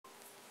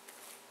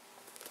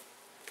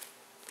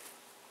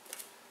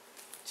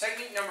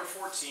Technique number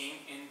 14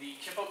 in the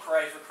Kenpo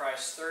Karate for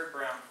Christ third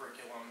Brown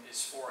curriculum is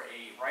for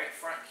a right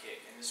front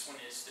kick, and this one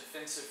is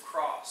defensive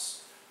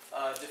cross.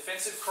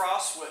 Defensive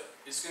cross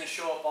is going to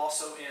show up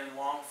also in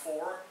long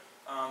 4.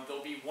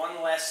 There'll be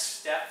one less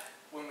step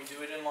when we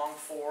do it in long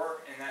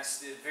 4, and that's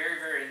the very,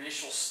 very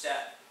initial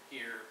step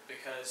here,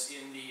 because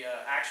in the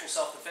actual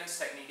self-defense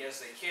technique as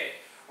they kick,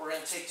 we're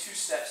going to take 2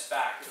 steps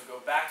back. It'll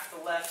go back with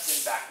the left,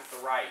 then back with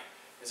the right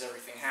as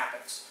everything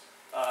happens.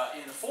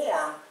 In the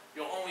form,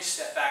 you'll only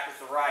step back with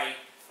the right,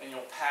 and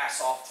you'll pass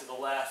off to the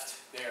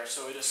left there.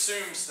 So it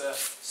assumes the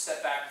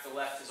step back with the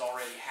left has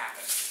already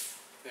happened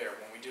there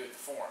when we do it in the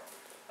form,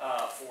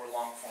 for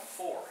long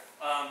form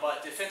 4.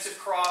 But defensive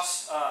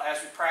cross,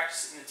 as we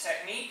practice in the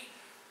technique,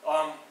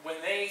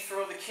 when they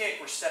throw the kick,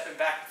 we're stepping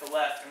back with the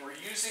left, and we're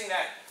using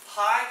that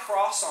high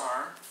cross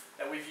arm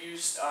that we've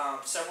used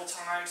several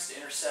times to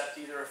intercept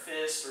either a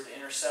fist or to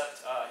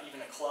intercept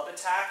even a club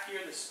attack here.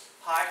 This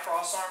high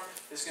cross arm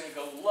is going to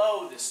go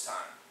low this time.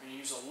 We're going to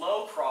use a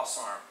low cross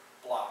arm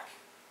block.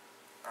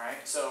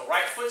 Alright, so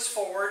right foot's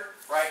forward,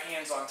 right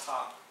hand's on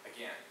top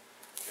again.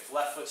 If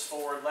left foot's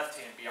forward, left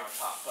hand be on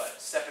top.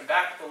 But stepping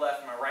back with the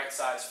left, my right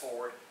side's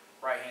forward,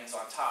 right hand's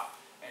on top.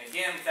 And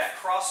again, with that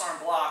cross arm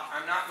block,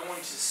 I'm not going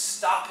to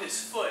stop his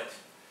foot.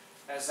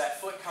 As that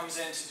foot comes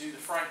in to do the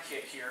front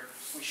kick here,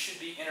 we should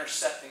be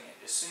intercepting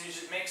it. As soon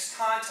as it makes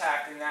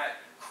contact in that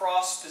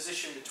cross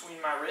position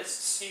between my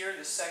wrists here,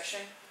 this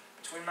section,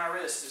 between my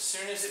wrists, as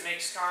soon as it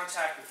makes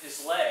contact with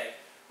his leg,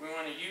 we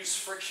want to use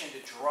friction to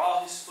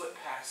draw his foot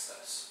past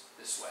us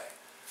this way.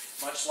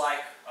 Much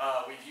like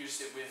we've used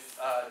it with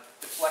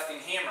deflecting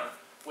hammer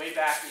way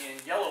back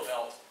in yellow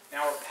belt.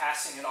 Now we're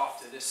passing it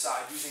off to this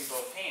side using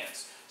both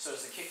hands. So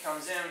as the kick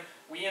comes in,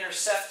 we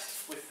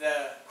intercept with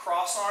the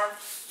cross arm,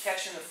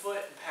 catching the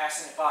foot and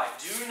passing it by.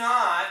 Do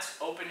not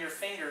open your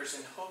fingers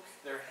and hook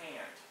their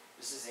hand.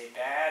 This is a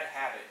bad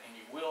habit, and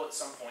you will at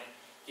some point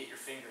get your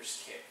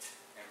fingers kicked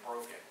and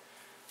broken.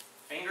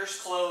 Fingers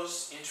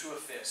close into a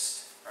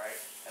fist. Right?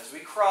 As we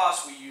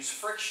cross, we use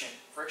friction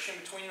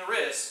between the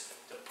wrists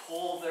to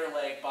pull their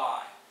leg by.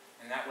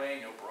 And that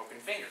way, no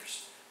broken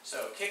fingers.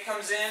 So kick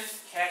comes in,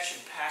 catch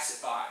and pass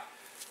it by.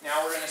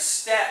 Now we're going to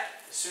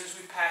step. As soon as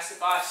we pass it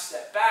by,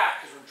 step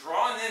back, because we're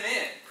drawing them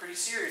in pretty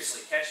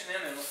seriously, catching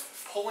them and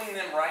pulling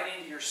them right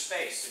into your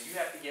space. So you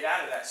have to get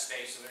out of that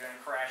space or they're going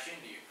to crash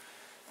into you.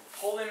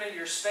 Pull them into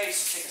your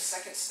space and take a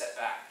second step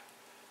back.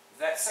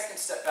 With that second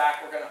step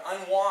back, we're going to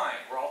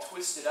unwind. We're all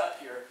twisted up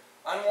here.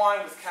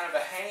 Unwind with kind of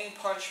a hanging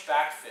punch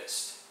back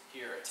fist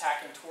here,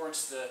 attacking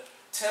towards the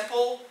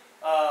temple,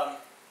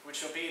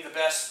 which will be the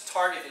best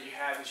target that you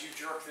have as you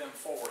jerk them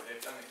forward.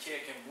 They've done the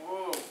kick and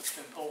whoa, it's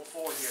been pulled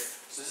forward here.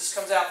 So as this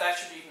comes out, that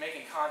should be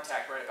making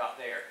contact right about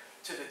there.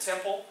 To the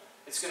temple,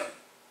 it's going to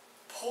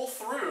pull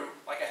through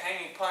like a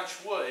hanging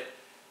punch would,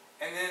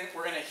 and then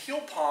we're going to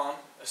heel palm,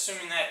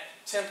 assuming that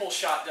temple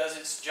shot does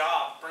its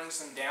job, brings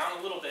them down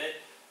a little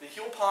bit. The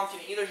heel palm can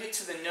either hit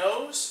to the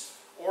nose,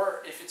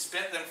 or if it's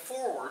bent them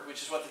forward,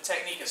 which is what the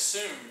technique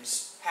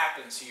assumes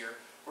happens here,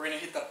 we're going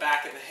to hit the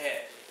back of the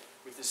head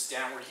with this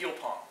downward heel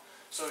palm.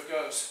 So it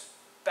goes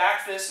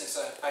back fist, it's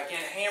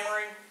again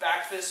hammering,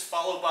 back fist,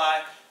 followed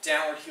by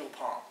downward heel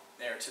palm.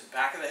 There to the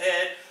back of the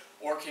head,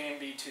 or can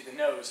be to the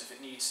nose if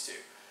it needs to.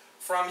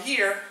 From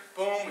here,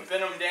 boom, we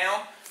bend them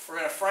down. We're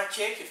going to front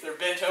kick. If they're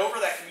bent over,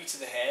 that can be to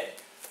the head.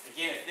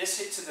 Again, if this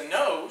hit to the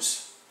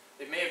nose,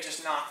 it may have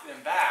just knocked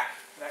them back.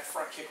 That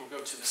front kick will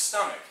go to the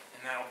stomach,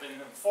 and that'll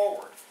bend them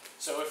forward.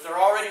 So if they're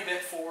already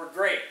bent forward,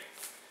 great.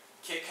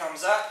 Kick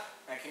comes up,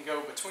 that can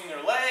go between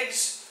their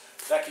legs.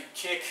 That could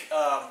kick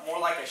more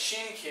like a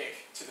shin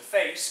kick to the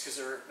face because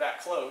they're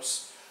that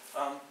close.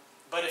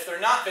 But if they're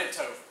not bent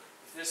over,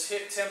 if this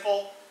hit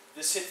temple,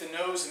 this hit the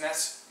nose, and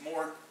that's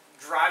more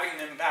driving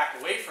them back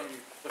away from you,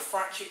 the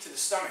front kick to the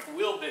stomach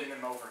will bend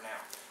them over now.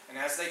 And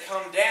as they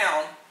come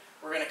down,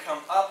 we're going to come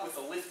up with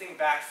a lifting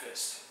back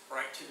fist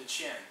right to the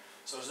chin.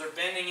 So as they're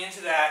bending into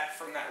that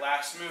from that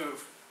last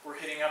move, we're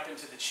hitting up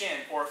into the chin.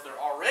 Or if they're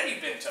already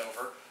bent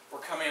over, we're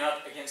coming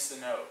up against the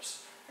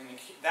nose. And in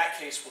that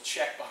case, we'll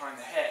check behind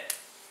the head.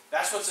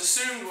 That's what's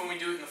assumed when we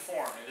do it in the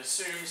form. It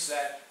assumes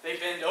that they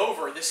bend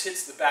over, this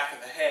hits the back of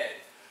the head.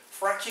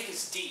 Front kick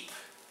is deep.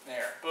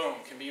 There, boom,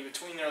 can be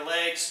between their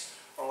legs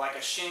or like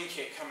a shin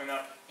kick coming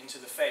up into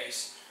the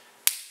face.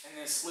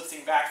 And this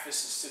lifting back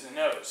fist is to the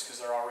nose because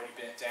they're already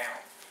bent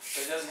down.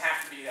 But it doesn't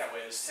have to be that way.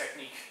 This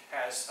technique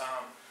has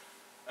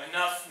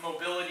enough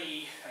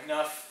mobility,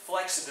 enough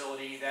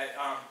flexibility that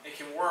it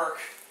can work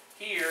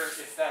here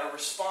if that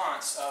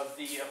response of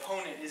the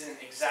opponent isn't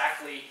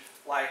exactly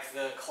like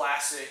the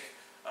classic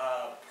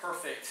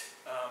perfect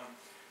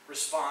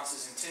response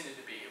is intended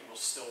to be. It will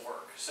still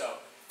work. So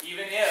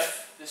even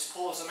if this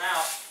pulls them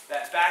out,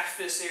 that back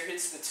fist there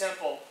hits the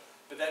temple,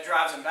 but that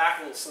drives them back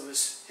a little, so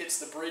this hits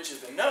the bridge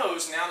of the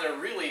nose. Now they're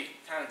really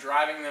kind of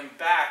driving them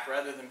back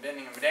rather than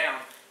bending them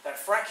down. That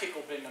front kick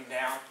will bend them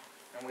down,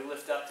 and we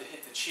lift up to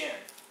hit the chin.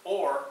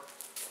 Or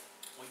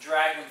we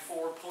drag them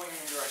forward, pulling them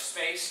into our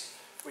space.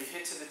 We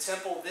hit to the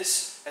temple.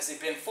 This, as they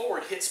bend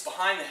forward, hits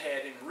behind the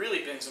head and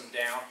really bends them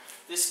down.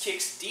 This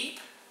kicks deep,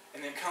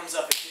 and then comes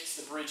up and hits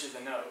the bridge of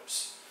the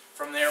nose.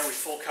 From there, we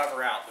full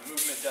cover out. The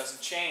movement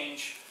doesn't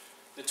change.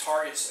 The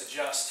targets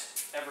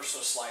adjust ever so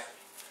slightly.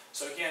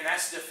 So again,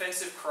 that's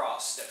defensive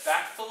cross. Step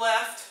back to the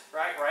left,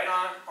 right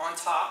on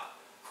top.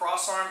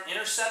 Cross arm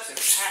intercepts and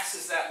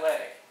passes that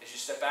leg. As you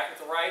step back with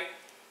the right,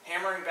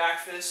 hammering back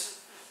fist,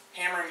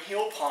 hammering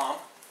heel palm,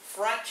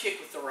 front kick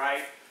with the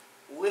right,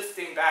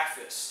 lifting back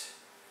fist,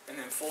 and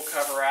then full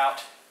cover out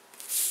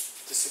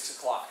to 6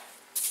 o'clock.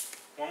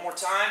 One more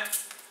time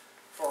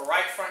for a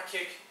right front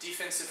kick,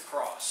 defensive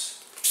cross.